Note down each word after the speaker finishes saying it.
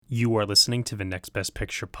You are listening to the Next Best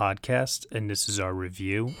Picture podcast, and this is our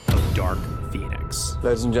review of Dark Phoenix.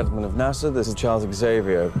 Ladies and gentlemen of NASA, this is Charles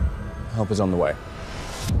Xavier. Help is on the way.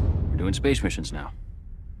 We're doing space missions now.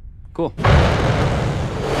 Cool. We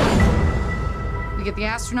get the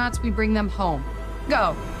astronauts, we bring them home.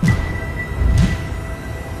 Go.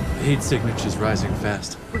 The heat signature's rising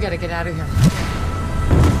fast. We gotta get out of here.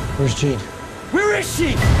 Where's Jean? Where is she?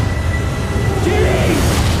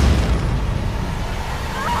 Jean!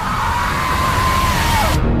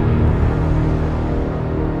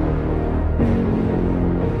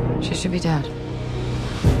 She should be dead.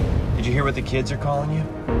 Did you hear what the kids are calling you?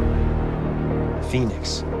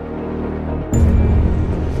 Phoenix.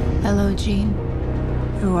 Hello, Jean.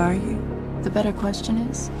 Who are you? The better question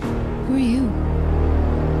is, who are you?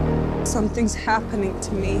 Something's happening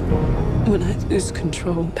to me. When I lose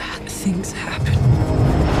control, bad things happen.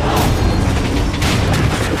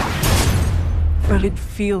 But it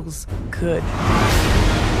feels good.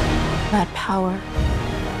 That power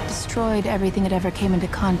destroyed everything it ever came into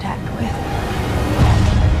contact with.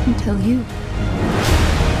 Until you.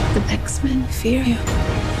 The X-Men fear you.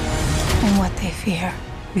 And what they fear,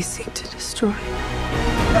 we seek to destroy.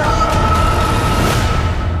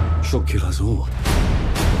 She'll kill us all.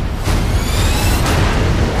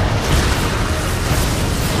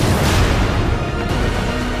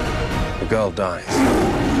 The girl dies.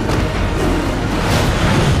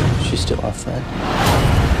 She's still our friend.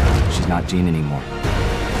 She's not Jean anymore.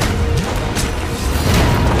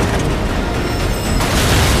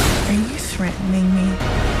 Are you threatening me?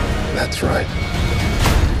 That's right.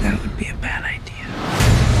 That would be a bad idea.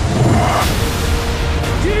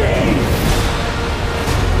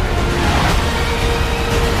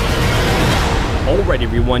 Alright,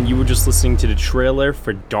 everyone, you were just listening to the trailer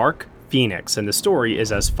for Dark Phoenix, and the story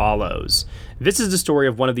is as follows. This is the story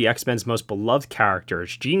of one of the X-Men's most beloved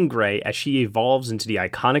characters, Jean Grey, as she evolves into the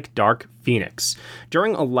iconic Dark Phoenix.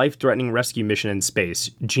 During a life-threatening rescue mission in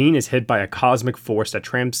space, Jean is hit by a cosmic force that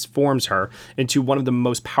transforms her into one of the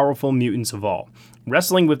most powerful mutants of all.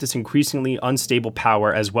 Wrestling with this increasingly unstable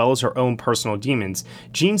power as well as her own personal demons,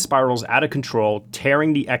 Jean spirals out of control,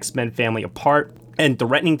 tearing the X-Men family apart and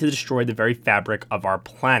threatening to destroy the very fabric of our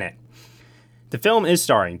planet. The film is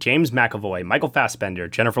starring James McAvoy, Michael Fassbender,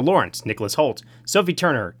 Jennifer Lawrence, Nicholas Hoult, Sophie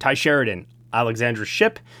Turner, Ty Sheridan, Alexandra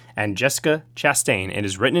Shipp, and Jessica Chastain, and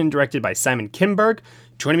is written and directed by Simon Kinberg.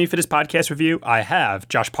 Joining me for this podcast review, I have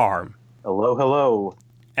Josh Parham. Hello, hello.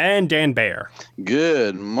 And Dan Bayer.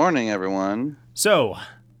 Good morning, everyone. So,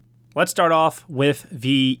 let's start off with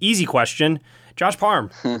the easy question. Josh Parham,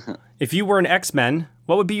 if you were an X-Men,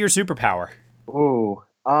 what would be your superpower? Ooh,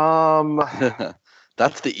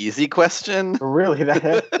 That's the easy question. really?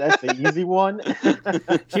 That's the easy one.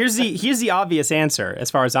 Here's the obvious answer, as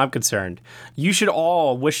far as I'm concerned. You should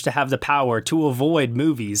all wish to have the power to avoid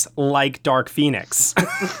movies like Dark Phoenix.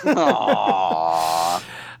 Aww.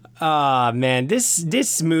 Man,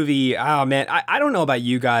 this movie, man, I don't know about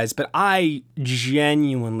you guys, but I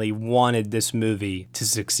genuinely wanted this movie to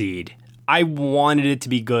succeed. I wanted it to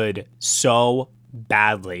be good so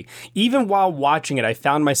badly. Even while watching it, I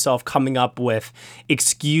found myself coming up with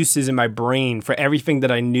excuses in my brain for everything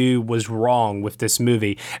that I knew was wrong with this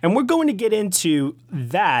movie. And we're going to get into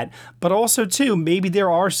that, but also too, maybe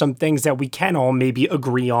there are some things that we can all maybe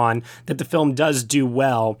agree on that the film does do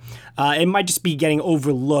well. It might just be getting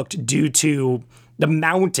overlooked due to the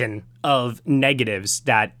mountain of negatives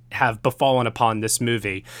that have befallen upon this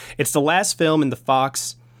movie. It's the last film in the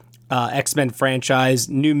Fox X-Men franchise,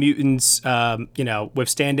 New Mutants,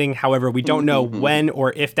 withstanding. However, we don't know when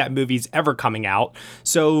or if that movie's ever coming out.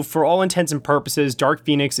 So for all intents and purposes, Dark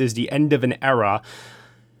Phoenix is the end of an era.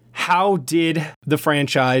 How did the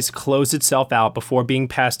franchise close itself out before being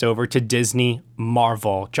passed over to Disney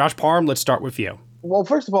Marvel? Josh Parham, let's start with you. Well,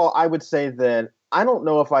 first of all, I would say that I don't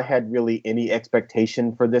know if I had really any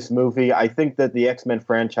expectation for this movie. I think that the X-Men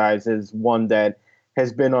franchise is one that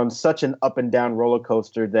has been on such an up and down roller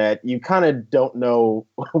coaster that you kind of don't know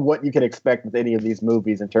what you can expect with any of these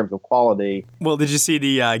movies in terms of quality. Well, did you see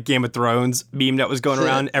the Game of Thrones meme that was going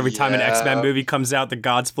around? Every time an X-Men movie comes out, the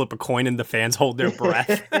gods flip a coin and the fans hold their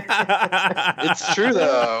breath. It's true,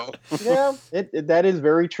 though. Yeah, that is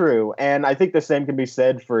very true. And I think the same can be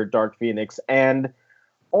said for Dark Phoenix. And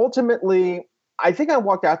ultimately, I think I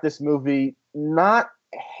walked out this movie not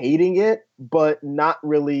hating it, but not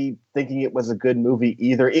really thinking it was a good movie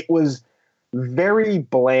either. It was very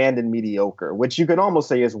bland and mediocre, which you could almost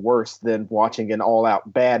say is worse than watching an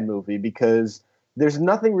all-out bad movie, because there's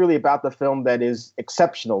nothing really about the film that is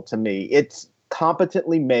exceptional to me. It's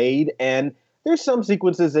competently made, and there's some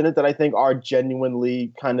sequences in it that I think are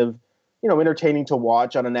genuinely kind of entertaining to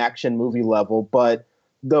watch on an action movie level, but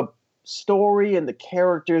the story and the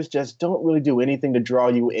characters just don't really do anything to draw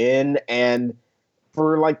you in. And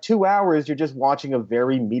for like 2 hours, you're just watching a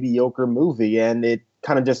very mediocre movie, and it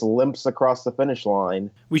kind of just limps across the finish line.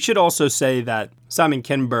 We should also say that Simon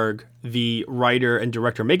Kinberg, the writer and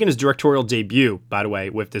director, making his directorial debut, by the way,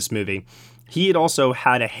 with this movie, he had also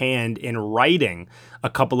had a hand in writing a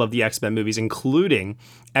couple of the X-Men movies, including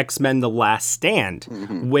X-Men The Last Stand,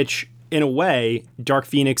 which, in a way, Dark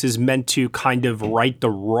Phoenix is meant to kind of right the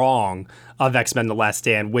wrong of X-Men The Last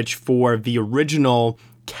Stand, which for the original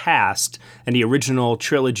cast and the original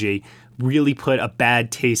trilogy really put a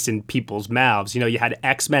bad taste in people's mouths. You had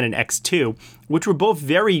X-Men and X2, which were both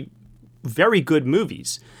very, very good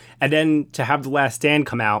movies. And then to have The Last Stand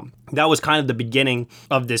come out, that was kind of the beginning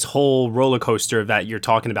of this whole roller coaster that you're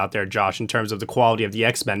talking about there, Josh, in terms of the quality of the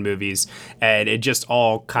X-Men movies. And it just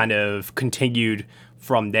all kind of continued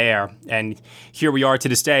from there. And here we are to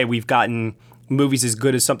this day. We've gotten movies as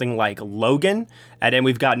good as something like Logan, and then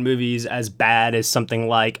we've gotten movies as bad as something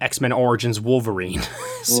like X-Men Origins Wolverine.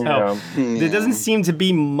 So there doesn't seem to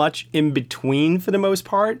be much in between for the most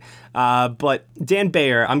part. But Dan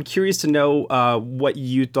Bayer, I'm curious to know what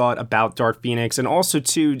you thought about Dark Phoenix, and also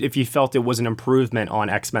too if you felt it was an improvement on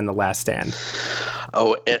X-Men The Last Stand.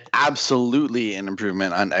 Oh, absolutely an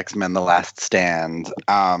improvement on X-Men The Last Stand.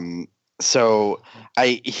 So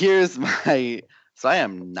I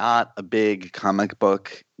am not a big comic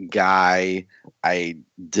book guy. I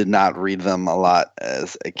did not read them a lot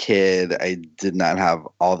as a kid. I did not have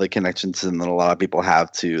all the connections that a lot of people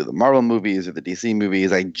have to the Marvel movies or the DC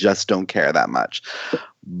movies. I just don't care that much.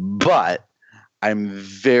 But I'm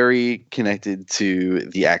very connected to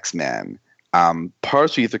the X-Men,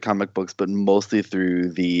 partially through comic books, but mostly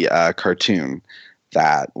through the cartoon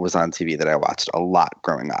that was on TV that I watched a lot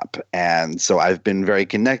growing up. And so I've been very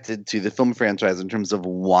connected to the film franchise in terms of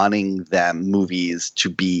wanting them movies to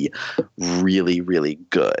be really, really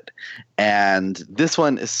good. And this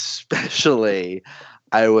one especially,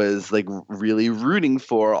 I was like really rooting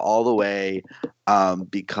for all the way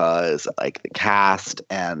because like the cast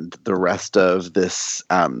and the rest of this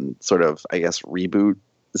sort of, I guess, reboot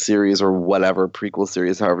series or whatever, prequel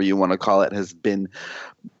series, however you want to call it, has been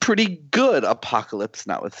pretty good, Apocalypse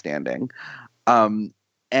notwithstanding. And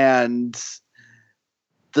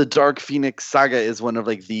the Dark Phoenix saga is one of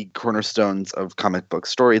like the cornerstones of comic book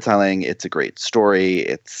storytelling. It's a great story.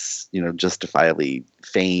 It's, justifiably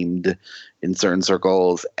famed in certain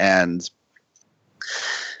circles. And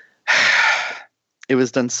it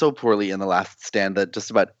was done so poorly in The Last Stand that just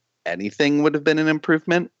about anything would have been an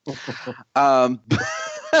improvement.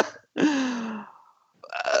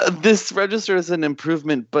 This registers an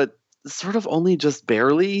improvement, but sort of only just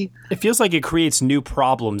barely. It feels like it creates new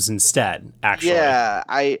problems instead, actually. Yeah,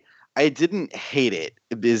 I didn't hate it,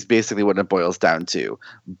 is basically what it boils down to.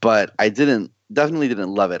 But I definitely didn't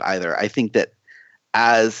love it either. I think that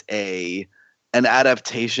as an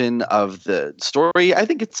adaptation of the story, I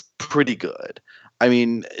think it's pretty good. I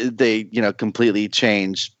mean, they, completely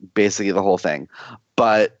changed basically the whole thing.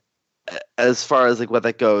 But as far as like what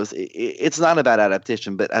that goes, it's not a bad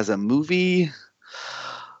adaptation, but as a movie,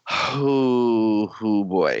 oh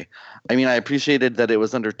boy. I mean, I appreciated that it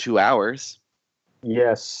was under 2 hours.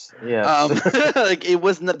 Yes. Like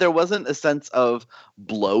there wasn't a sense of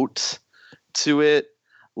bloat to it.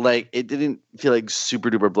 Like it didn't feel like super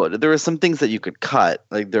duper bloated. There were some things that you could cut.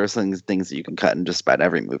 Like there are some things that you can cut in just about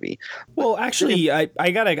every movie. Well, actually, I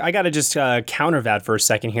gotta just counter that for a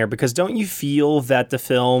second here, because don't you feel that the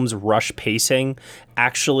film's rush pacing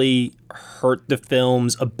actually hurt the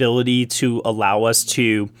film's ability to allow us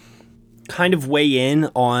to kind of weigh in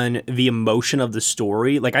on the emotion of the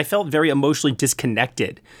story? Like I felt very emotionally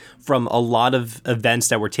disconnected from a lot of events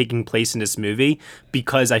that were taking place in this movie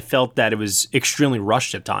because I felt that it was extremely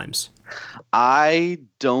rushed at times. I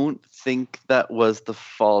don't think that was the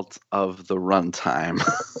fault of the runtime.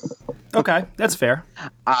 Okay, that's fair.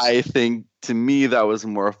 I think to me that was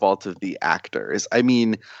more a fault of the actors. I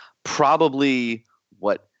mean, probably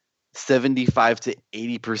 75 to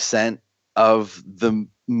 80% of the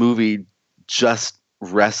movie just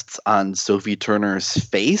rests on Sophie Turner's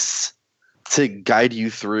face to guide you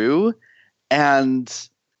through, and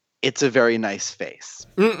it's a very nice face.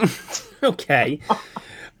 Okay.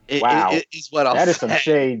 Wow. It is what I'll That is say. some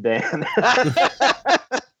shade, Dan.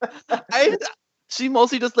 She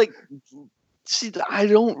mostly just I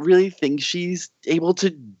don't really think she's able to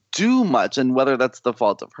do much, and whether that's the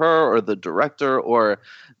fault of her or the director or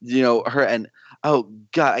her. And oh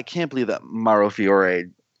god, I can't believe that Mauro Fiore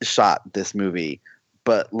shot this movie,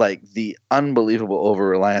 but like the unbelievable over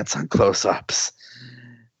reliance on close-ups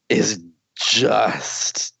is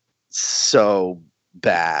just so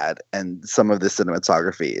bad, and some of the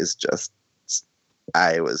cinematography is just.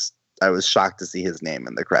 I was shocked to see his name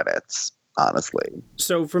in the credits, honestly.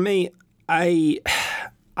 So for me, I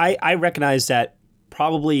recognize that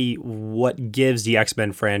probably what gives the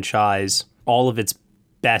X-Men franchise all of its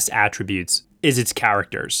best attributes is its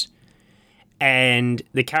characters. And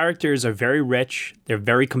the characters are very rich, they're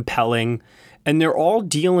very compelling, and they're all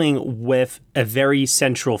dealing with a very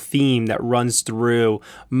central theme that runs through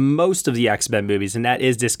most of the X-Men movies, and that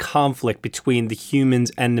is this conflict between the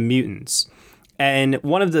humans and the mutants. And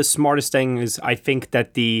one of the smartest things I think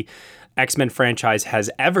that the X-Men franchise has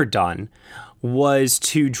ever done was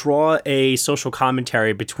to draw a social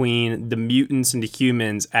commentary between the mutants and the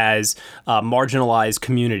humans as marginalized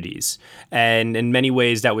communities. And in many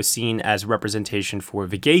ways, that was seen as representation for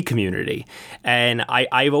the gay community. And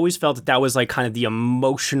I've always felt that that was like kind of the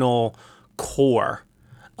emotional core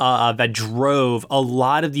that drove a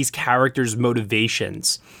lot of these characters'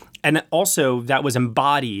 motivations. And also that was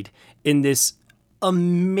embodied in this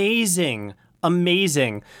amazing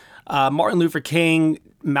Martin Luther King,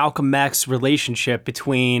 Malcolm X relationship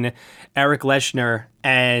between Eric Leshner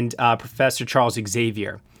and Professor Charles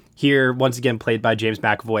Xavier. Here, once again, played by James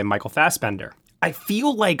McAvoy and Michael Fassbender. I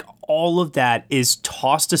feel like all of that is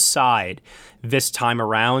tossed aside this time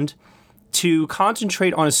around to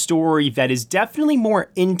concentrate on a story that is definitely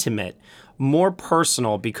more intimate, more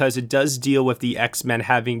personal, because it does deal with the X-Men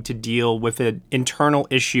having to deal with an internal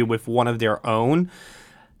issue with one of their own.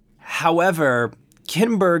 However,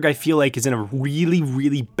 Kinberg, I feel like, is in a really,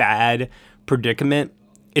 really bad predicament.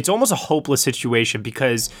 It's almost a hopeless situation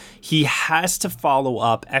because he has to follow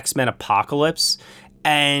up X-Men Apocalypse,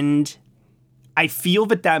 and I feel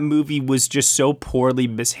that movie was just so poorly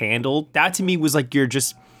mishandled. That to me was like your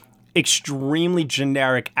just extremely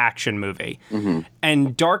generic action movie. Mm-hmm.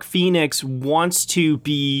 And Dark Phoenix wants to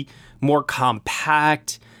be more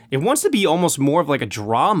compact. It wants to be almost more of like a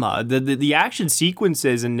drama. The action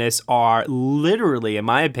sequences in this are literally, in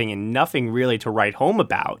my opinion, nothing really to write home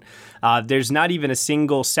about. There's not even a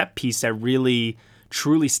single set piece that really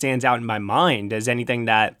truly stands out in my mind as anything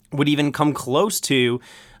that would even come close to,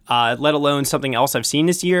 let alone something else I've seen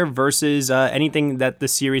this year versus anything that the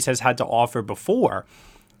series has had to offer before.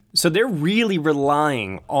 So they're really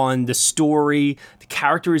relying on the story, the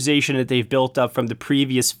characterization that they've built up from the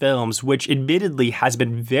previous films, which admittedly has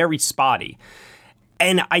been very spotty.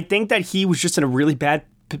 And I think that he was just in a really bad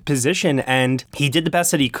position, and he did the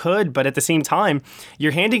best that he could, but at the same time,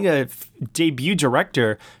 you're handing a debut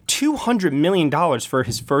director $200 million for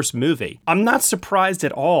his first movie. I'm not surprised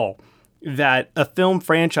at all that a film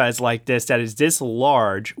franchise like this that is this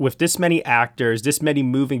large, with this many actors, this many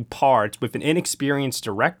moving parts, with an inexperienced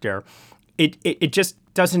director, it just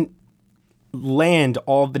doesn't land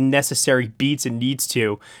all the necessary beats it needs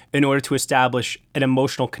to in order to establish an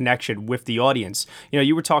emotional connection with the audience. You know,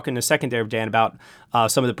 you were talking a second there, Dan, about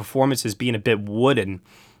some of the performances being a bit wooden,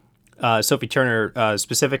 Sophie Turner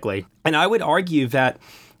specifically. And I would argue that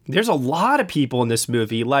there's a lot of people in this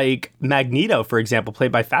movie, like Magneto, for example,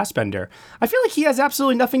 played by Fassbender. I feel like he has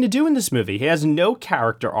absolutely nothing to do in this movie. He has no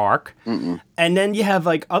character arc. Mm-mm. And then you have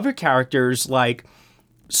like other characters like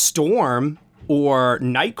Storm or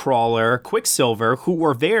Nightcrawler, Quicksilver, who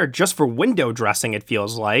were there just for window dressing, it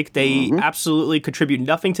feels like. They absolutely contribute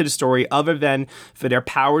nothing to the story other than for their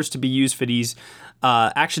powers to be used for these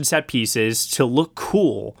action set pieces to look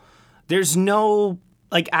cool. There's no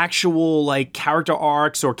like actual like character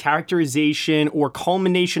arcs or characterization or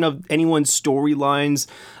culmination of anyone's storylines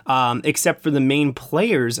except for the main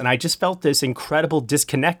players. And I just felt this incredible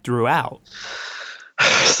disconnect throughout.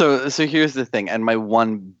 So here's the thing. And my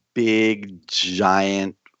one big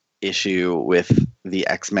giant issue with the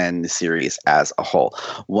X-Men series as a whole.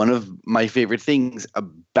 One of my favorite things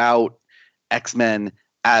about X-Men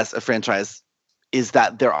as a franchise is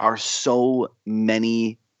that there are so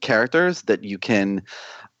many characters that you can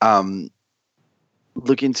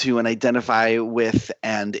look into and identify with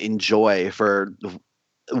and enjoy for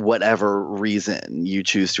whatever reason you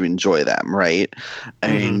choose to enjoy them, right? I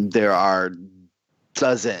mean, there are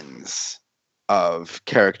dozens of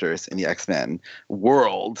characters in the X-Men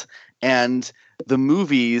world, and the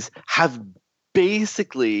movies have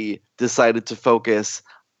basically decided to focus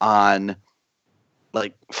on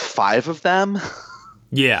like 5 of them.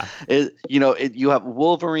 Yeah. You have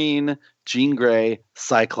Wolverine, Jean Grey,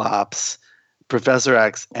 Cyclops, Professor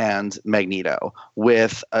X, and Magneto,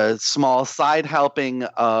 with a small side helping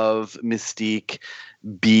of Mystique,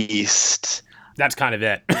 Beast. That's kind of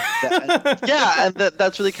it. Yeah, and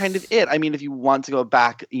that's really kind of it. I mean, if you want to go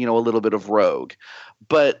back, a little bit of Rogue.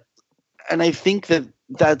 And I think that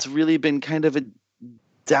that's really been kind of a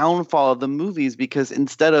downfall of the movies, because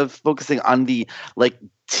instead of focusing on the like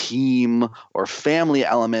team or family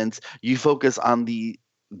elements, you focus on the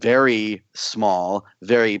very small,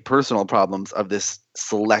 very personal problems of this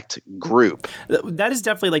select group. That is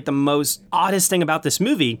definitely like the most oddest thing about this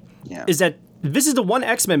movie, is that this is the one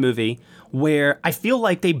X-Men movie where I feel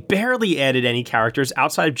like they barely added any characters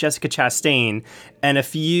outside of Jessica Chastain and a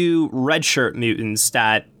few red shirt mutants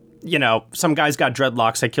that, you know, some guy's got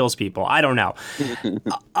dreadlocks that kills people. I don't know.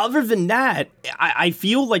 Other than that, I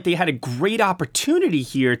feel like they had a great opportunity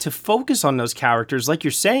here to focus on those characters, like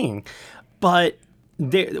you're saying. But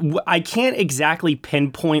I can't exactly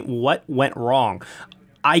pinpoint what went wrong.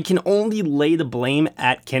 I can only lay the blame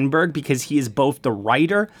at Kinberg because he is both the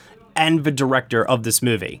writer and the director of this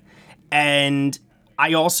movie. And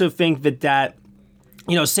I also think that,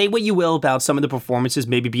 you know, say what you will about some of the performances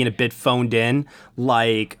maybe being a bit phoned in,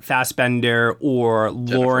 like Fassbender or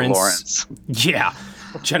Lawrence. Yeah,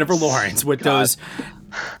 Jennifer Lawrence with those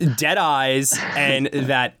dead eyes and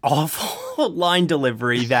that awful line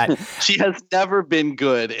delivery that... She has never been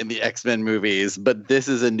good in the X-Men movies, but this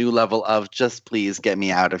is a new level of just please get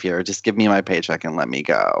me out of here. Just give me my paycheck and let me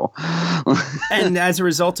go. And as a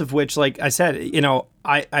result of which, like I said, you know,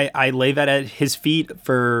 I lay that at his feet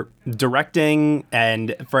for directing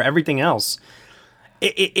and for everything else.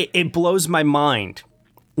 It blows my mind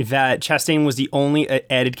that Chastain was the only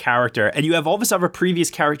added character, and you have all this other previous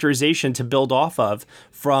characterization to build off of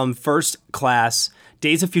from First Class,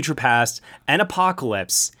 Days of Future Past, and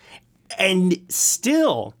Apocalypse, and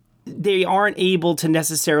still they aren't able to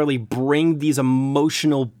necessarily bring these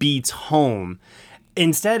emotional beats home.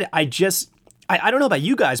 Instead, I don't know about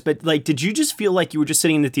you guys, but like, did you just feel like you were just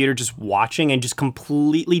sitting in the theater just watching and just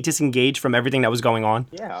completely disengaged from everything that was going on?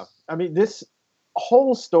 Yeah. I mean, this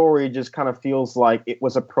whole story just kind of feels like it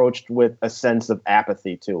was approached with a sense of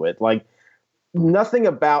apathy to it. Like, nothing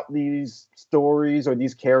about these stories or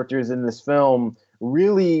these characters in this film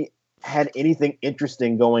really had anything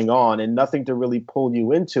interesting going on and nothing to really pull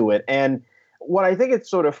you into it. And what I think it's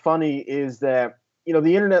sort of funny is that, you know,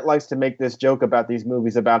 the internet likes to make this joke about these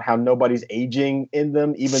movies about how nobody's aging in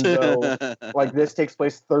them, even though like this takes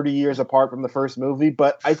place 30 years apart from the first movie.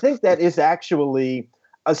 But I think that is actually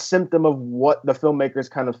a symptom of what the filmmakers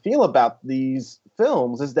kind of feel about these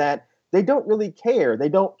films, is that they don't really care. They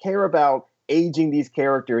don't care about aging these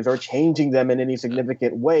characters or changing them in any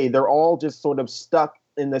significant way. They're all just sort of stuck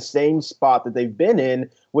in the same spot that they've been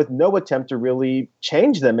in with no attempt to really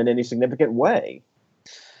change them in any significant way.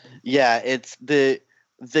 Yeah,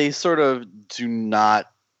 they sort of do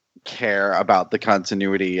not care about the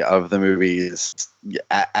continuity of the movies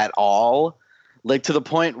at all. Like, to the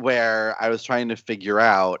point where I was trying to figure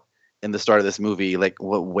out in the start of this movie, like,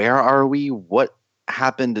 where are we? What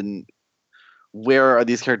happened? And where are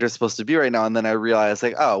these characters supposed to be right now? And then I realized,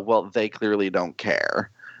 like, oh, well, they clearly don't care,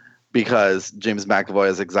 because James McAvoy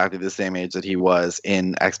is exactly the same age that he was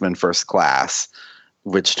in X-Men First Class,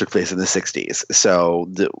 which took place in the 60s.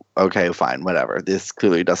 So, okay, fine, whatever. This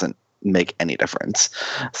clearly doesn't make any difference.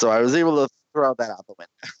 So I was able to throw that out the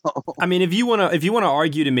window. I mean, if you wanna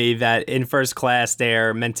argue to me that in First Class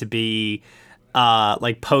they're meant to be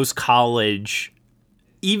like post college,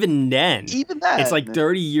 even then it's like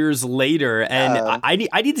 30 years later, and I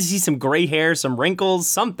need to see some gray hair, some wrinkles,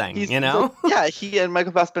 something. You know? Yeah, he and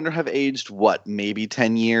Michael Fassbender have aged what, maybe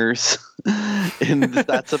 10 years in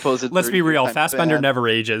that supposed. Let's be real, Fassbender never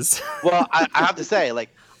ages. Well, I have to say, like,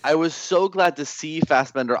 I was so glad to see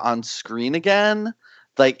Fassbender on screen again.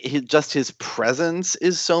 Like, his presence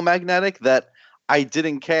is so magnetic that I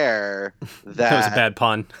didn't care that... That was a bad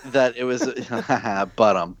pun. That it was...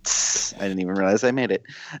 but I didn't even realize I made it.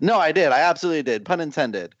 No, I did. I absolutely did. Pun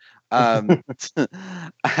intended. I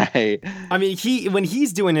mean, when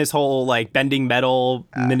he's doing his whole, like, bending metal,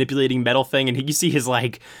 manipulating metal thing, and you see his,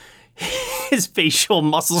 like... his facial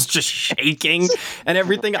muscles just shaking and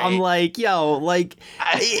everything. I'm like, yo, like,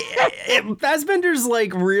 Fassbender's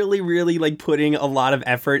like really, really like putting a lot of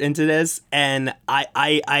effort into this, and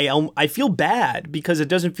I feel bad because it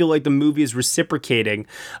doesn't feel like the movie is reciprocating.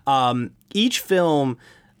 Each film,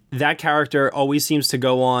 that character always seems to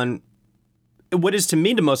go on what is to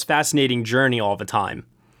me the most fascinating journey all the time.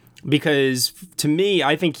 Because to me,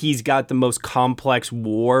 I think he's got the most complex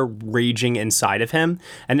war raging inside of him.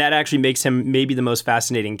 And that actually makes him maybe the most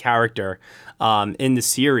fascinating character in the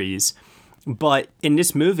series. But in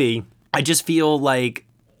this movie, I just feel like,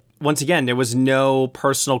 once again, there was no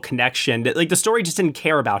personal connection. Like, the story just didn't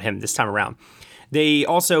care about him this time around. They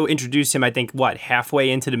also introduced him, I think,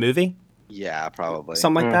 halfway into the movie? Yeah, probably.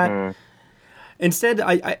 Something like that. Instead,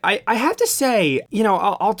 I have to say,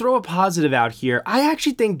 I'll throw a positive out here. I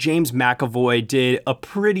actually think James McAvoy did a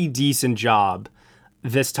pretty decent job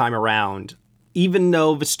this time around. Even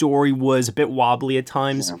though the story was a bit wobbly at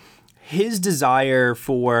times, his desire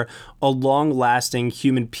for a long-lasting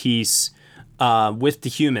human peace with the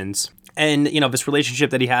humans, and this relationship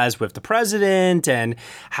that he has with the president, and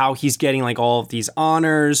how he's getting like all of these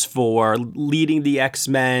honors for leading the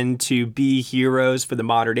X-Men to be heroes for the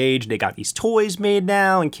modern age. They got these toys made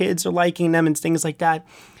now, and kids are liking them and things like that.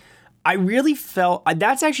 I really felt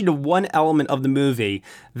that's actually the one element of the movie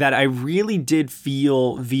that I really did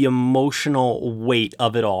feel the emotional weight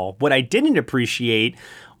of it all. What I didn't appreciate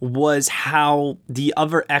was how the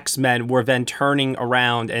other X-Men were then turning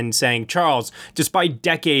around and saying, Charles, despite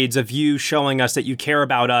decades of you showing us that you care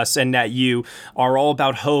about us and that you are all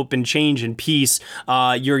about hope and change and peace,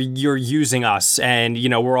 you're using us, and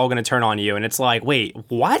we're all going to turn on you. And it's like, wait,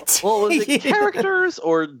 what? Well, was it characters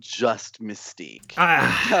or just Mystique?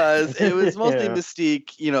 Because it was mostly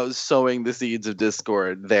Mystique, sowing the seeds of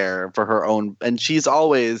discord there for her own, and she's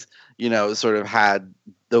always, sort of had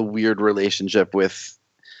the weird relationship with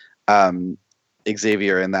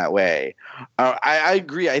Xavier in that way. I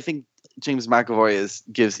agree. I think James McAvoy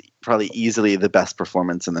gives probably easily the best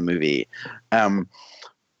performance in the movie,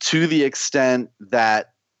 to the extent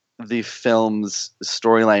that the film's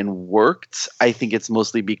storyline worked. I think it's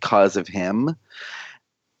mostly because of him.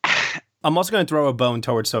 I'm also going to throw a bone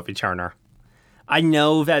towards Sophie Turner. I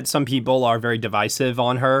know that some people are very divisive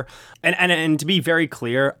on her. And to be very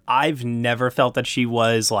clear, I've never felt that she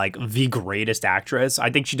was like the greatest actress. I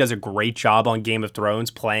think she does a great job on Game of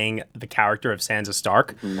Thrones playing the character of Sansa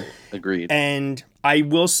Stark. Agreed. And I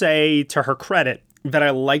will say to her credit that I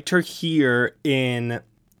liked her here in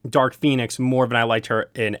Dark Phoenix more than I liked her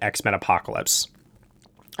in X-Men Apocalypse.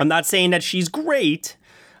 I'm not saying that she's great,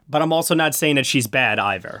 but I'm also not saying that she's bad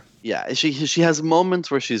either. Yeah, she has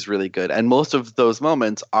moments where she's really good, and most of those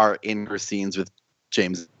moments are in her scenes with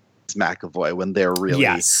James McAvoy when they're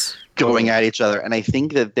really going at each other. And I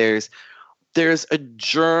think that there's a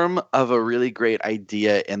germ of a really great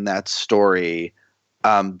idea in that story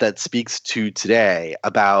that speaks to today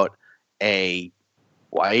about a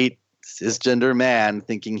white cisgender man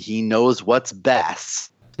thinking he knows what's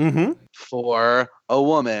best for a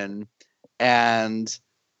woman, and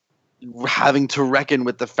having to reckon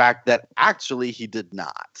with the fact that actually he did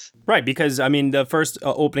not. Right, because, I mean, the first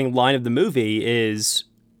opening line of the movie is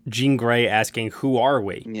Jean Grey asking, who are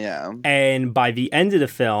we? Yeah. And by the end of the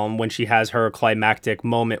film, when she has her climactic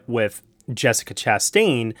moment with Jessica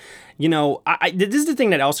Chastain, this is the thing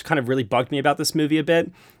that also kind of really bugged me about this movie a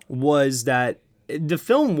bit, was that the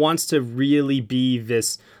film wants to really be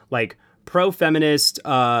this, like, pro-feminist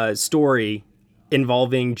story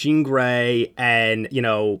involving Jean Grey, and,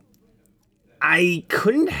 I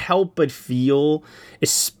couldn't help but feel,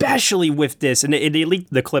 especially with this, and they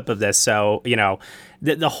leaked the clip of this, so,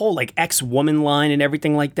 the whole, like, ex-woman line and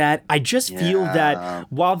everything like that, I just feel that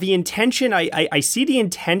while the intention, I see the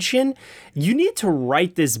intention, you need to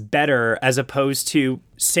write this better as opposed to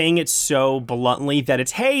saying it so bluntly that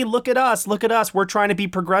it's, hey, look at us, we're trying to be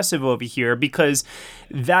progressive over here, because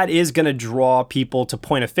that is going to draw people to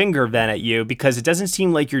point a finger then at you, because it doesn't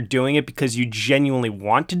seem like you're doing it because you genuinely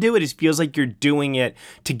want to do it. It feels like you're doing it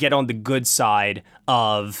to get on the good side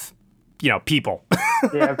of, people.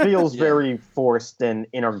 Yeah, it feels very forced and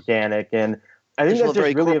inorganic, and I think that's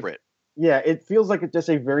just really corporate. It feels like it's just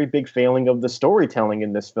a very big failing of the storytelling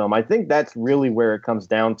in this film. I think that's really where it comes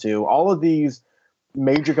down to. All of these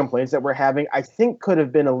major complaints that we're having, I think, could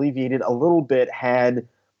have been alleviated a little bit had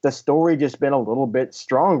the story just been a little bit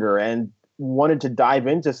stronger and wanted to dive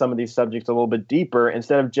into some of these subjects a little bit deeper,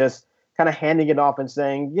 instead of just kind of handing it off and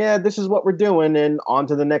saying, yeah, this is what we're doing, and on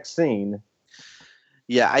to the next scene.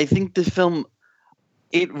 Yeah, I think the film,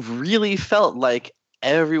 it really felt like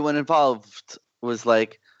everyone involved was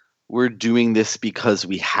like, we're doing this because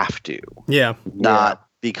we have to. Yeah. Not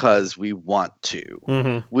because we want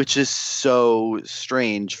to, which is so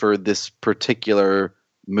strange for this particular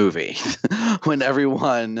movie. When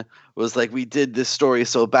everyone was like, we did this story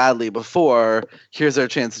so badly before, here's our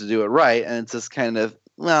chance to do it right. And it's just kind of,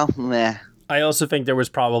 well, meh. I also think there was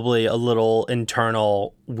probably a little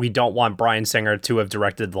internal, we don't want Bryan Singer to have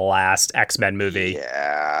directed the last X-Men movie.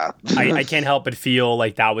 Yeah. I can't help but feel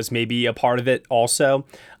like that was maybe a part of it also.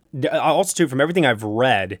 Also, too, from everything I've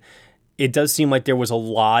read, it does seem like there was a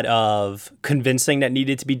lot of convincing that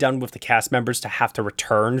needed to be done with the cast members to have to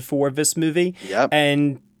return for this movie. Yep.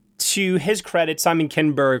 And to his credit, Simon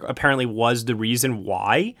Kinberg apparently was the reason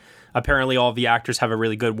why. Apparently, all of the actors have a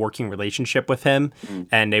really good working relationship with him,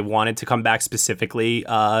 and they wanted to come back specifically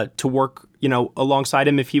to work alongside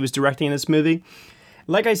him if he was directing this movie.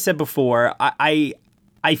 Like I said before,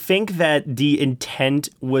 I think that the intent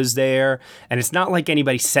was there, and it's not like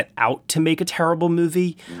anybody set out to make a terrible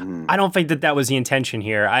movie. I don't think that was the intention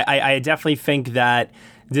here. I definitely think that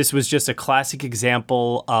this was just a classic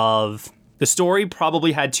example of the story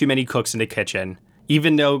probably had too many cooks in the kitchen.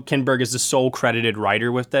 Even though Kinberg is the sole credited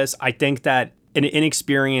writer with this, I think that an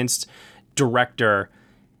inexperienced director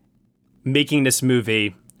making this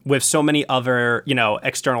movie with so many other,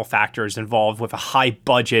 external factors involved with a high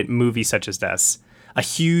budget movie such as this, a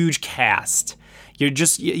huge cast, you're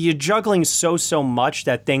juggling so much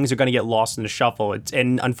that things are going to get lost in the shuffle.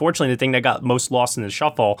 And unfortunately, the thing that got most lost in the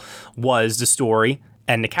shuffle was the story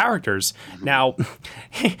and the characters. Now,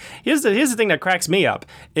 here's the thing that cracks me up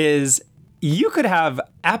is you could have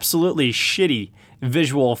absolutely shitty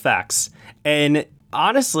visual effects and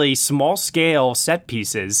honestly small scale set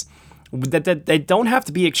pieces that they don't have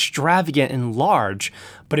to be extravagant and large.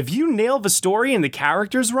 But if you nail the story and the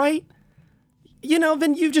characters right,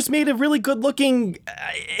 then you've just made a really good looking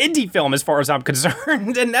indie film as far as I'm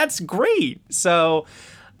concerned. And that's great. So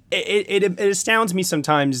it astounds me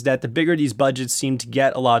sometimes that the bigger these budgets seem to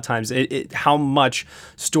get, a lot of times, how much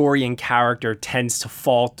story and character tends to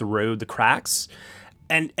fall through the cracks.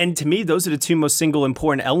 And to me, those are the two most single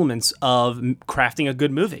important elements of crafting a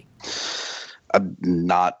good movie. I'm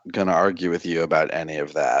not going to argue with you about any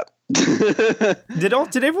of that. Did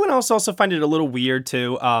everyone else also find it a little weird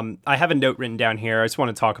too? I have a note written down here. I just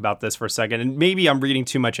want to talk about this for a second, and maybe I'm reading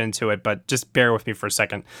too much into it, but just bear with me for a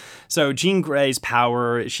second. So Jean Grey's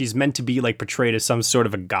power, she's meant to be like portrayed as some sort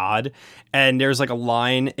of a god, and there's like a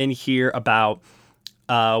line in here about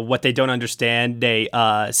what they don't understand. They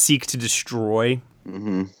seek to destroy,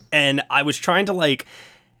 and I was trying to like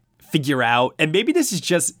figure out, and maybe there's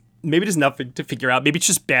nothing to figure out. Maybe it's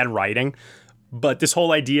just bad writing. But this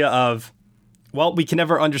whole idea of, well, we can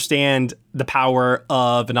never understand the power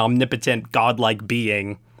of an omnipotent godlike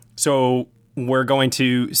being, so we're going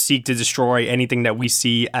to seek to destroy anything that we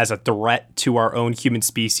see as a threat to our own human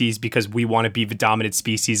species because we want to be the dominant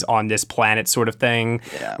species on this planet, sort of thing.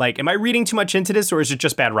 Yeah. Like, am I reading too much into this, or is it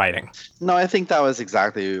just bad writing? No, I think that was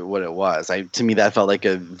exactly what it was. To me, that felt like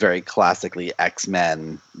a very classically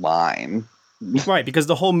X-Men line. Right, because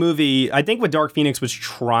the whole movie, I think what Dark Phoenix was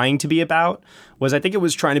trying to be about was, I think it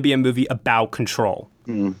was trying to be a movie about control,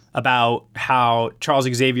 about how Charles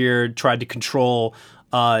Xavier tried to control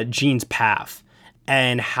Jean's path,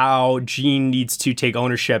 and how Jean needs to take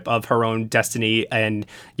ownership of her own destiny, and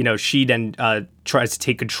she then tries to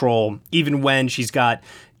take control, even when she's got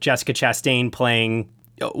Jessica Chastain playing.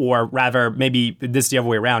 Or rather, maybe this is the other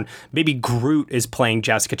way around. Maybe Groot is playing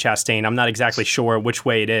Jessica Chastain. I'm not exactly sure which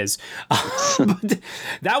way it is. But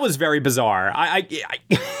that was very bizarre. I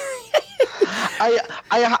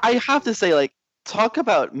have to say, like, talk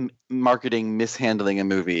about marketing mishandling a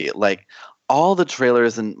movie. Like, all the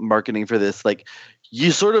trailers and marketing for this, like,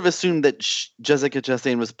 you sort of assumed that Jessica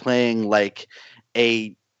Chastain was playing like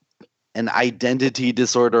an identity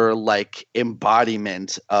disorder, like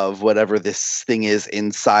embodiment of whatever this thing is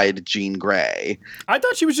inside Jean Grey. I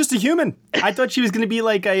thought she was just a human. I thought she was going to be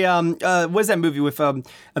like a what's that movie with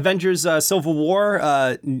Avengers Civil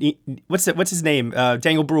War? What's his name?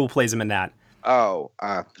 Daniel Bruhl plays him in that. Oh,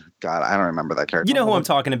 God, I don't remember that character. You know who I'm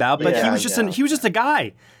talking about, but he was just a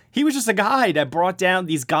guy. He was just a guy that brought down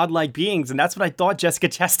these godlike beings, and that's what I thought Jessica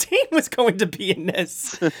Chastain was going to be in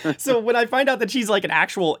this. So when I find out that she's like an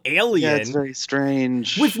actual alien... Yeah, it's very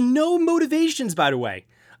strange. With no motivations, by the way.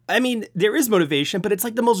 I mean, there is motivation, but it's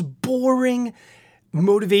like the most boring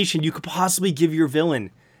motivation you could possibly give your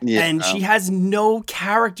villain. Yeah. And she has no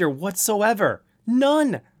character whatsoever.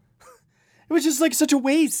 None. It was just like such a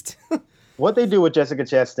waste. What they do with Jessica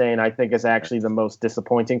Chastain, I think, is actually the most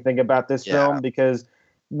disappointing thing about this film, because...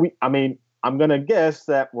 I'm going to guess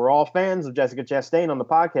that we're all fans of Jessica Chastain on the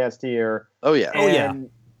podcast here. Oh, yeah. And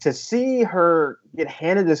to see her get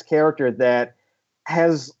handed this character that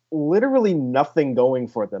has literally nothing going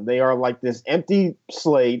for them. They are like this empty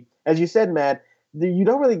slate. As you said, Matt, you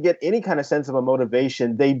don't really get any kind of sense of a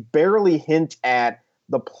motivation. They barely hint at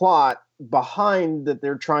the plot behind that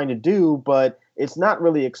they're trying to do, but it's not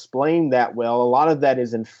really explained that well. A lot of that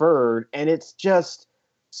is inferred, and it's just...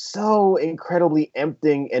 so incredibly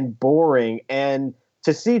empty and boring. And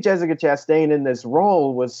to see Jessica Chastain in this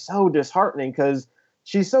role was so disheartening because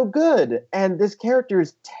she's so good and this character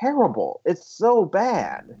is terrible. It's so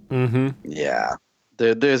bad. Mm-hmm. Yeah.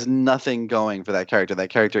 There's nothing going for that character. That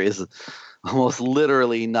character is almost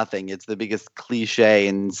literally nothing. It's the biggest cliche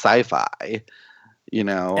in sci-fi. you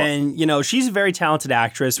know. And she's a very talented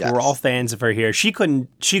actress. Yes. We're all fans of her here. She couldn't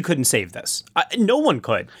save this. No one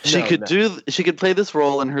could. She could play this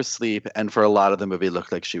role in her sleep, and for a lot of the movie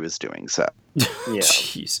looked like she was doing so. Yeah.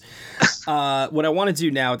 Jeez. What I want to do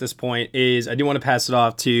now at this point is I do want to pass it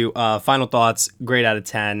off to final thoughts, grade out of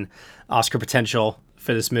 10, Oscar potential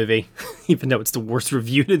for this movie, even though it's the worst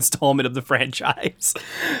reviewed installment of the franchise.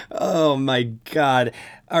 Oh my God.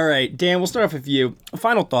 All right, Dan, we'll start off with you.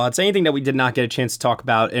 Final thoughts, anything that we did not get a chance to talk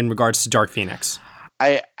about in regards to Dark Phoenix?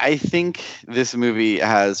 I think this movie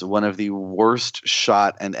has one of the worst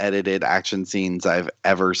shot and edited action scenes I've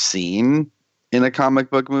ever seen in a comic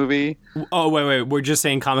book movie. Oh, wait, we're just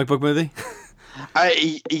saying comic book movie?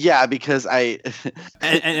 Because I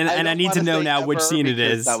need to know now which scene it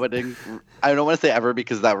is. I don't want to say ever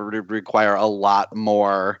because that would require a lot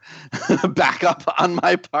more backup on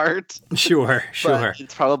my part. Sure. But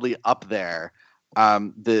it's probably up there.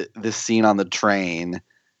 The scene on the train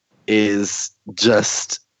is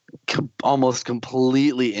just almost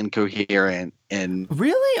completely incoherent. And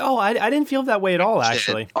really? Oh, I didn't feel that way at all,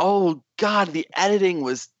 actually. Oh God, the editing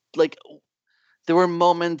was like, there were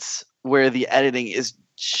moments where the editing is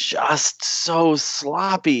just so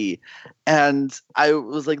sloppy. And I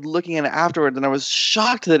was like looking at it afterwards and I was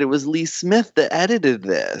shocked that it was Lee Smith that edited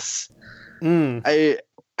this. I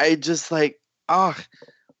just like, I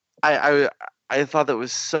thought that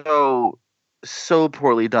was so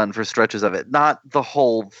poorly done for stretches of it. Not the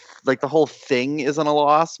whole thing isn't a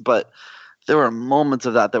loss, but there were moments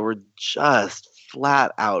of that were just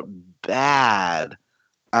flat out bad.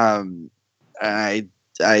 I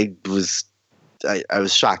was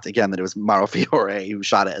shocked again that it was Mauro Fiore who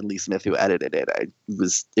shot it and Lee Smith who edited it.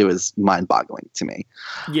 It was mind-boggling to me.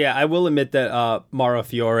 Yeah, I will admit that Mauro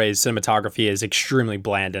Fiore's cinematography is extremely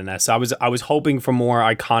bland in this. I was hoping for more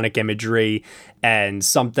iconic imagery and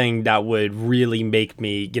something that would really make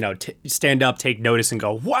me, stand up, take notice, and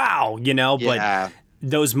go, "Wow!" Yeah. But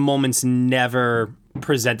those moments never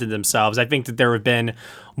presented themselves. I think that there have been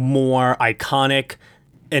more iconic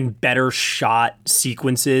and better shot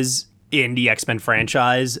sequences in the X-Men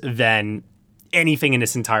franchise than anything in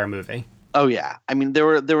this entire movie. Oh yeah. I mean, there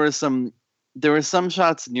were some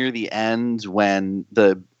shots near the end when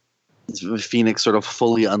the Phoenix sort of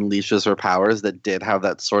fully unleashes her powers that did have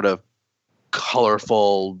that sort of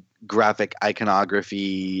colorful graphic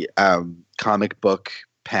iconography, comic book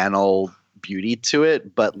panel beauty to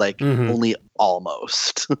it, but only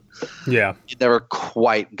almost. Yeah. It never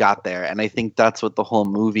quite got there. And I think that's what the whole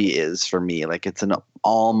movie is for me. Like, it's an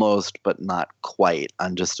almost but not quite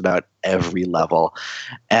on just about every level.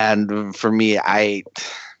 And for me, I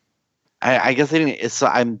guess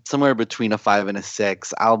I'm somewhere between a 5 and a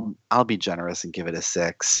 6. I'll be generous and give it a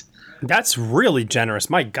 6. That's really generous.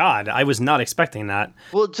 My God, I was not expecting that.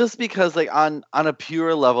 Well, just because on a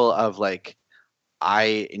pure level of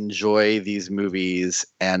I enjoy these movies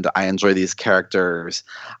and I enjoy these characters,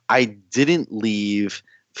 I didn't leave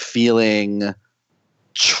feeling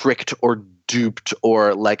tricked or duped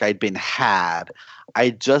or like I'd been had.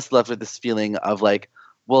 I just left with this feeling of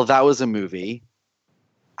well, that was a movie.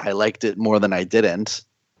 I liked it more than I didn't.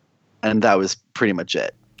 And that was pretty much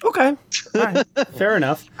it. Okay. All right. Fair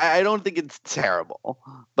enough. I don't think it's terrible,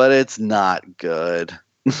 but it's not good.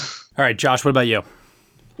 All right, Josh, what about you?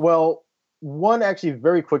 Well, one actually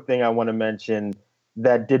very quick thing I want to mention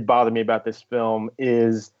that did bother me about this film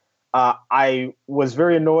is I was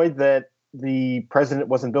very annoyed that the president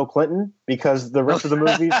wasn't Bill Clinton because the rest of the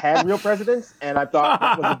movies had real presidents, and I thought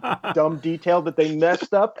that was a dumb detail that they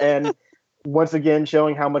messed up, and once again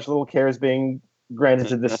showing how much little care is being granted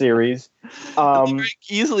to the series. Very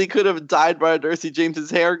easily could have dyed Brian Darcy James's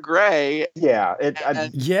hair gray. Yeah,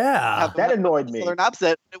 that annoyed me. Southern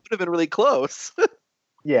upset, it would have been really close.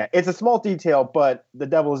 Yeah, it's a small detail, but the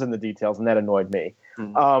devil is in the details, and that annoyed me.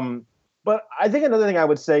 Mm-hmm. But I think another thing I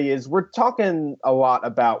would say is we're talking a lot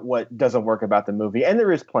about what doesn't work about the movie, and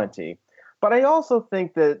there is plenty. But I also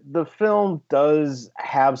think that the film does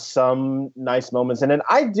have some nice moments in it.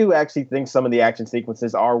 I do actually think some of the action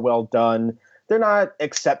sequences are well done. They're not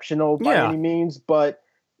exceptional by any means, but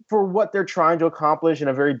for what they're trying to accomplish in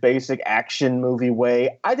a very basic action movie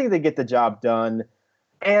way, I think they get the job done.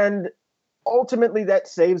 And ultimately, that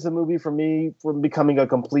saves the movie for me from becoming a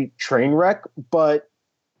complete train wreck. But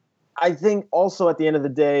I think also at the end of the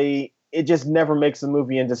day, it just never makes the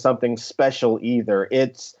movie into something special either.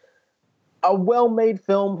 It's a well-made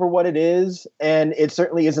film for what it is, and it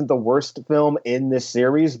certainly isn't the worst film in this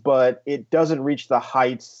series, but it doesn't reach the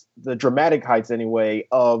heights, the dramatic heights anyway,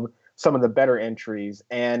 of some of the better entries.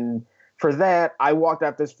 And for that, I walked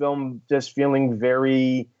out this film just feeling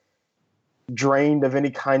very drained of any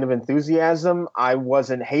kind of enthusiasm. I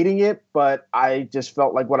wasn't hating it, but I just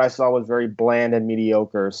felt like what I saw was very bland and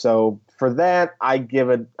mediocre. So for that, I give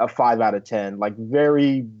it a 5 out of 10. Like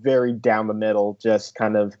very, very down the middle, just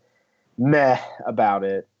kind of meh about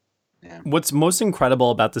it. What's most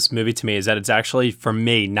incredible about this movie to me is that it's actually, for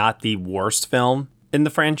me, not the worst film in the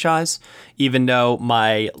franchise, even though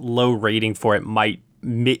my low rating for it might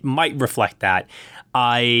reflect that.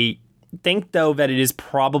 I think, though, that it is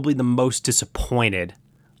probably the most disappointed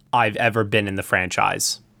I've ever been in the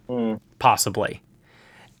franchise, possibly.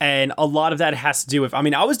 And a lot of that has to do with, I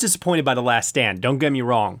mean, I was disappointed by The Last Stand, don't get me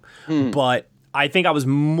wrong, but I think I was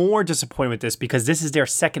more disappointed with this because this is their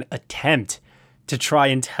second attempt to try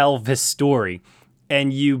and tell this story.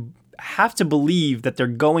 And you have to believe that they're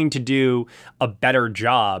going to do a better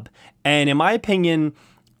job. And in my opinion,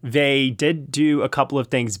 they did do a couple of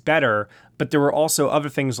things better, but there were also other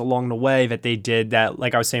things along the way that they did that,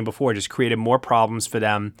 like I was saying before, just created more problems for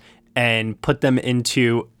them and put them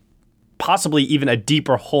into possibly even a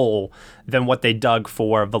deeper hole than what they dug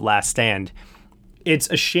for The Last Stand. It's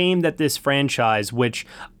a shame that this franchise, which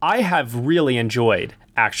I have really enjoyed,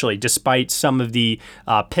 actually, despite some of the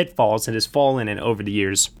pitfalls it has fallen in over the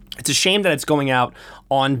years, it's a shame that it's going out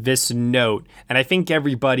on this note. And I think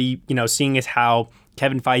everybody, seeing as how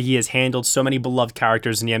Kevin Feige has handled so many beloved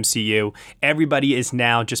characters in the MCU, everybody is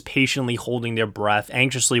now just patiently holding their breath,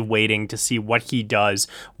 anxiously waiting to see what he does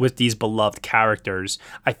with these beloved characters.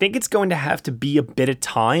 I think it's going to have to be a bit of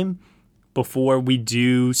time before we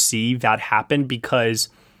do see that happen because,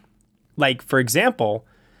 like, for example,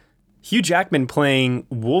 Hugh Jackman playing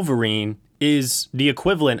Wolverine is the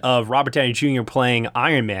equivalent of Robert Downey Jr. playing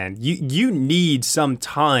Iron Man. You need some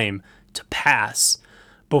time to pass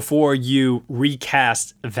before you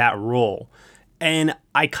recast that role. And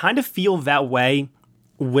I kind of feel that way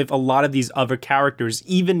with a lot of these other characters,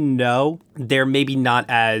 even though they're maybe not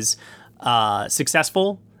as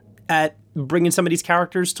successful at bringing some of these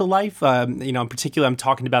characters to life. In particular, I'm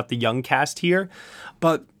talking about the young cast here.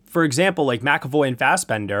 But for example, like McAvoy and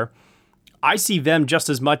Fassbender, I see them just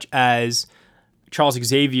as much as Charles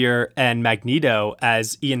Xavier and Magneto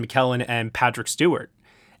as Ian McKellen and Patrick Stewart.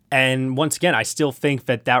 And once again, I still think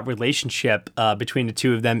that relationship between the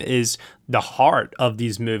two of them is the heart of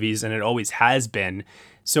these movies, and it always has been.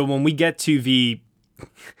 So when we get to the,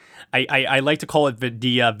 I like to call it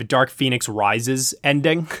the Dark Phoenix Rises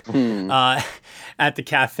ending at the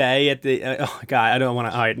cafe at the oh god, I don't want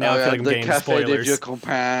to. All right, now I feel like I'm getting spoilers.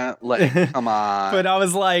 Come on. But I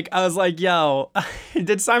was like, yo,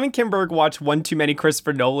 did Simon Kinberg watch one too many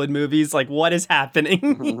Christopher Nolan movies? Like, what is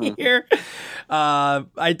happening here?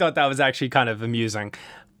 I thought that was actually kind of amusing,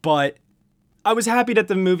 but I was happy that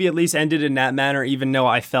the movie at least ended in that manner, even though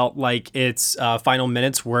I felt like its final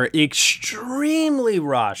minutes were extremely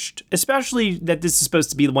rushed, especially that this is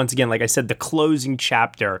supposed to be, once again, like I said, the closing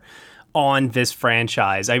chapter on this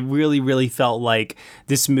franchise. I really, really felt like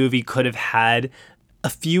this movie could have had a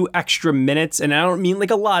few extra minutes, and I don't mean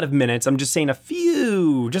like a lot of minutes, I'm just saying a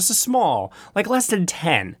few, just a small, like less than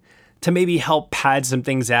 10, to maybe help pad some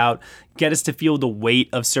things out, get us to feel the weight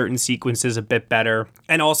of certain sequences a bit better.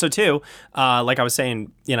 And also, too, like I was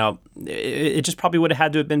saying, it just probably would have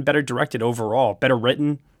had to have been better directed overall, better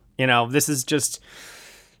written. This is just,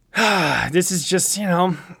 I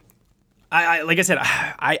like I said,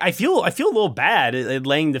 I feel a little bad at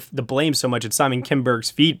laying the blame so much at Simon Kinberg's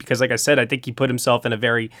feet because, like I said, I think he put himself in a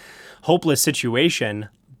very hopeless situation.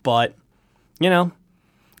 But,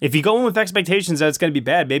 if you go in with expectations that it's going to be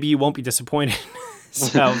bad, maybe you won't be disappointed.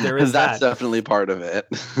 So there is That's definitely part of it.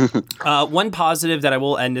 One positive that I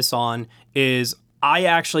will end this on is I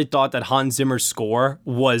actually thought that Hans Zimmer's score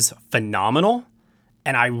was phenomenal,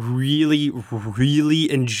 and I really,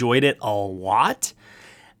 really enjoyed it a lot.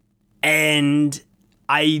 And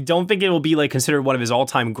I don't think it will be considered one of his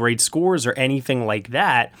all-time great scores or anything like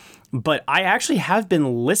that, but I actually have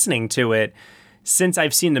been listening to it since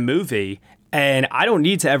I've seen the movie, and I don't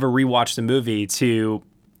need to ever rewatch the movie to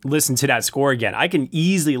listen to that score again. I can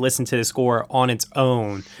easily listen to the score on its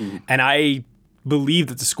own, and I believe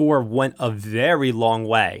that the score went a very long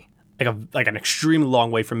way, like an extremely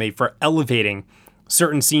long way for me, for elevating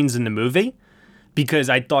certain scenes in the movie, because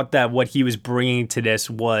I thought that what he was bringing to this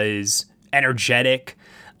was energetic,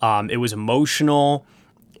 it was emotional,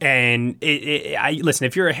 and listen,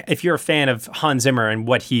 if you're a fan of Hans Zimmer and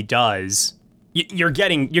what he does, you're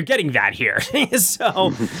getting that here.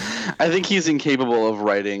 So I think he's incapable of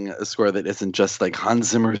writing a score that isn't just like Hans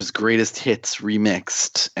Zimmer's greatest hits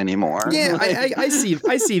remixed anymore. Yeah, I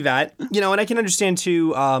see that. You know, and I can understand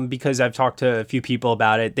too, because I've talked to a few people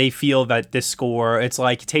about it. They feel that this score, it's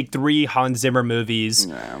like take 3 Hans Zimmer movies,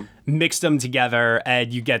 mix them together,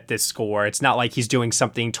 and you get this score. It's not like he's doing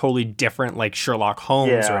something totally different like Sherlock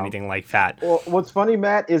Holmes or anything like that. Well, what's funny,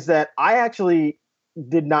 Matt, is that I actually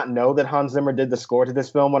did not know that Hans Zimmer did the score to this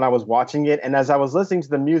film when I was watching it. And as I was listening to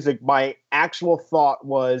the music, my actual thought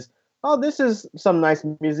was, oh, this is some nice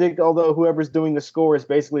music, although whoever's doing the score is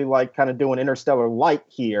basically like kind of doing Interstellar Light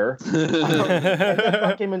here. And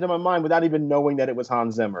that came into my mind without even knowing that it was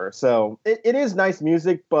Hans Zimmer. So it is nice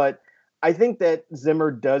music, but I think that Zimmer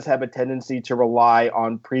does have a tendency to rely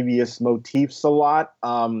on previous motifs a lot.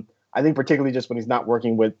 I think particularly just when he's not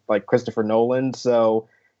working with like Christopher Nolan. So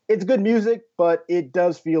it's good music, but it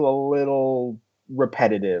does feel a little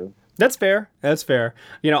repetitive. That's fair.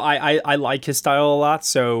 You know, I like his style a lot,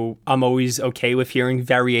 so I'm always okay with hearing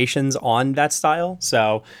variations on that style.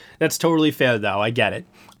 So that's totally fair, though. I get it.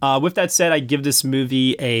 With that said, I give this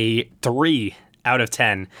movie a 3 out of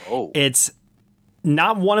 10. Oh. It's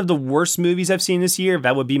not one of the worst movies I've seen this year.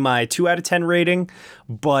 That would be my 2 out of 10 rating,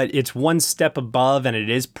 but it's one step above, and it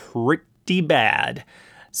is pretty bad.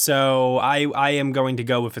 So I am going to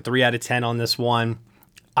go with a 3 out of 10 on this one.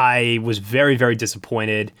 I was very, very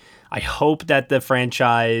disappointed. I hope that the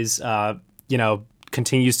franchise,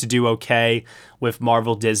 continues to do okay with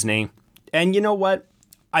Marvel Disney. And you know what?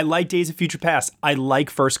 I like Days of Future Past. I like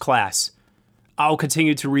First Class. I'll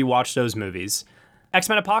continue to rewatch those movies.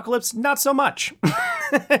 X-Men Apocalypse, not so much.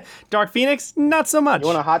 Dark Phoenix, not so much. You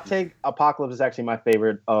want a hot take? Apocalypse is actually my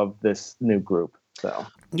favorite of this new group. So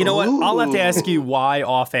you know what? I'll have to ask you why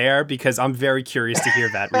off air because I'm very curious to hear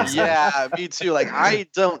that reason. Yeah, me too. Like I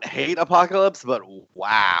don't hate Apocalypse, but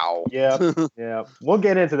wow. Yeah. We'll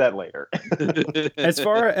get into that later. As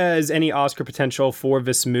far as any Oscar potential for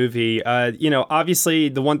this movie, obviously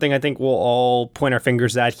the one thing I think we'll all point our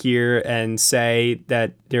fingers at here and say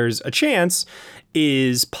that there's a chance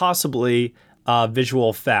is possibly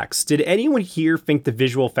visual effects. Did anyone here think the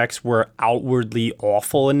visual effects were outwardly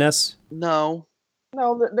awful in this? No,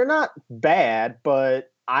 they're not bad,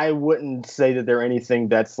 but I wouldn't say that they're anything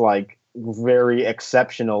that's like very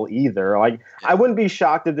exceptional either. Like, I wouldn't be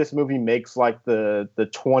shocked if this movie makes like the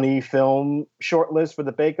 20 film shortlist for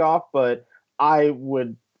the Bake Off, but I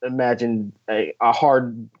would imagine a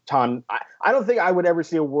hard time. I don't think I would ever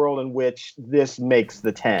see a world in which this makes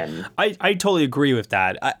the 10. I totally agree with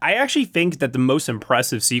that. I actually think that the most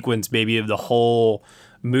impressive sequence maybe of the whole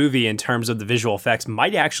movie in terms of the visual effects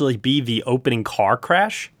might actually be the opening car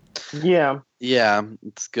crash. Yeah,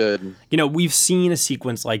 it's good. You know, we've seen a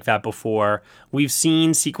sequence like that before. We've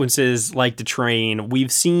seen sequences like the train.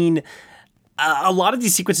 We've seen a lot of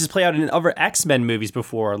these sequences play out in other X-Men movies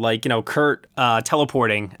before, like, Kurt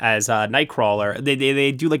teleporting as Nightcrawler.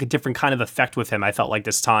 They do like a different kind of effect with him, I felt like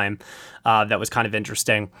this time. That was kind of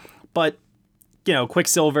interesting. But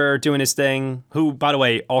Quicksilver doing his thing, who, by the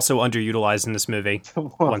way, also underutilized in this movie,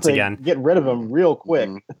 once again. Get rid of him real quick.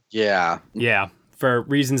 Yeah. Yeah, for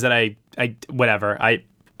reasons that I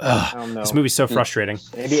don't know. This movie's so frustrating.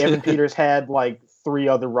 Maybe Evan Peters had, 3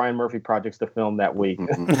 other Ryan Murphy projects to film that week.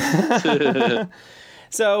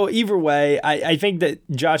 So either way, I think that,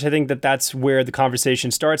 Josh, that's where the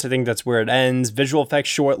conversation starts. I think that's where it ends. Visual effects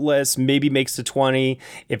shortlist maybe makes the 20.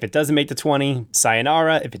 If it doesn't make the 20,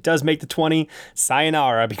 sayonara. If it does make the 20,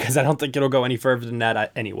 sayonara, because I don't think it'll go any further than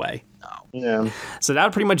that anyway. No. Yeah. So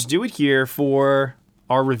that'll pretty much do it here for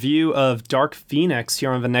our review of Dark Phoenix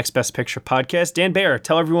here on the Next Best Picture podcast. Dan Bayer,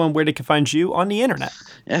 tell everyone where they can find you on the internet.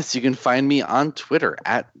 Yes, you can find me on Twitter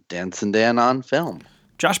at DanceandDanOnFilm.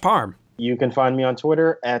 Josh Parham. You can find me on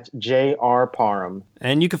Twitter at JRParham.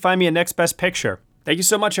 And you can find me at Next Best Picture. Thank you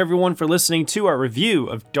so much, everyone, for listening to our review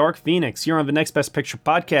of Dark Phoenix here on the Next Best Picture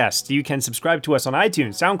podcast. You can subscribe to us on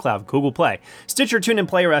iTunes, SoundCloud, Google Play, Stitcher, TuneIn,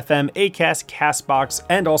 Player FM, Acast, CastBox,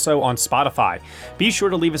 and also on Spotify. Be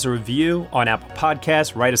sure to leave us a review on Apple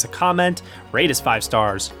Podcasts, write us a comment, rate us 5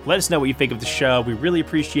 stars. Let us know what you think of the show. We really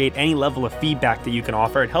appreciate any level of feedback that you can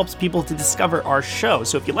offer. It helps people to discover our show.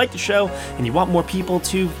 So if you like the show and you want more people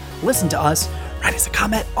to listen to us, write us a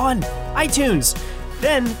comment on iTunes.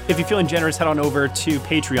 Then, if you're feeling generous, head on over to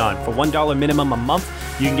Patreon. For $1 minimum a month,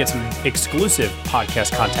 you can get some exclusive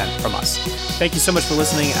podcast content from us. Thank you so much for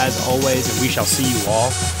listening, as always, and we shall see you all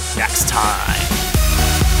next time.